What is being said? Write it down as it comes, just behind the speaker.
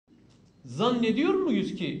Zannediyor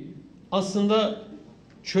muyuz ki aslında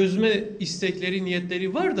çözme istekleri,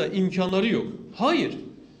 niyetleri var da imkanları yok? Hayır.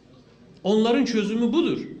 Onların çözümü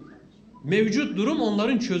budur. Mevcut durum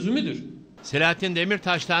onların çözümüdür. Selahattin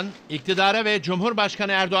Demirtaş'tan iktidara ve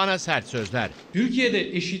Cumhurbaşkanı Erdoğan'a sert sözler.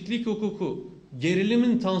 Türkiye'de eşitlik hukuku,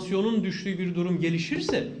 gerilimin, tansiyonun düştüğü bir durum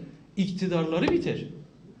gelişirse iktidarları biter.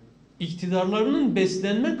 İktidarlarının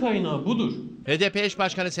beslenme kaynağı budur. HDP eş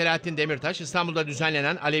başkanı Selahattin Demirtaş İstanbul'da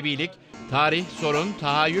düzenlenen Alevilik, tarih, sorun,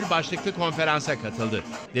 tahayyül başlıklı konferansa katıldı.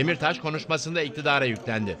 Demirtaş konuşmasında iktidara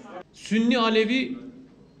yüklendi. Sünni-Alevi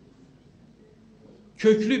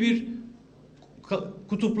köklü bir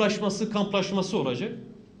kutuplaşması, kamplaşması olacak.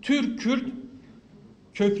 Türk-Kürt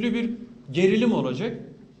köklü bir gerilim olacak.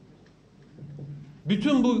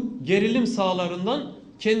 Bütün bu gerilim sahalarından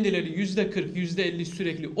kendileri %40, %50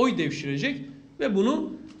 sürekli oy devşirecek ve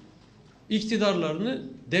bunu iktidarlarını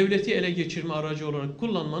devleti ele geçirme aracı olarak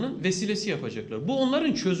kullanmanın vesilesi yapacaklar. Bu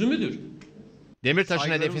onların çözümüdür.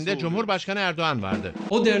 Demirtaş'ın hedefinde Cumhurbaşkanı Erdoğan vardı.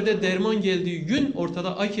 O derde derman geldiği gün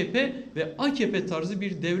ortada AKP ve AKP tarzı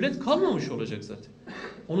bir devlet kalmamış olacak zaten.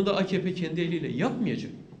 Onu da AKP kendi eliyle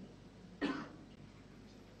yapmayacak.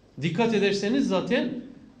 Dikkat ederseniz zaten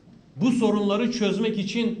bu sorunları çözmek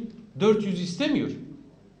için 400 istemiyor.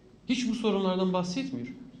 Hiç bu sorunlardan bahsetmiyor.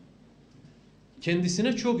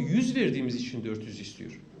 Kendisine çok 100 verdiğimiz için 400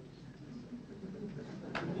 istiyor.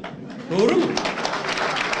 Doğru mu?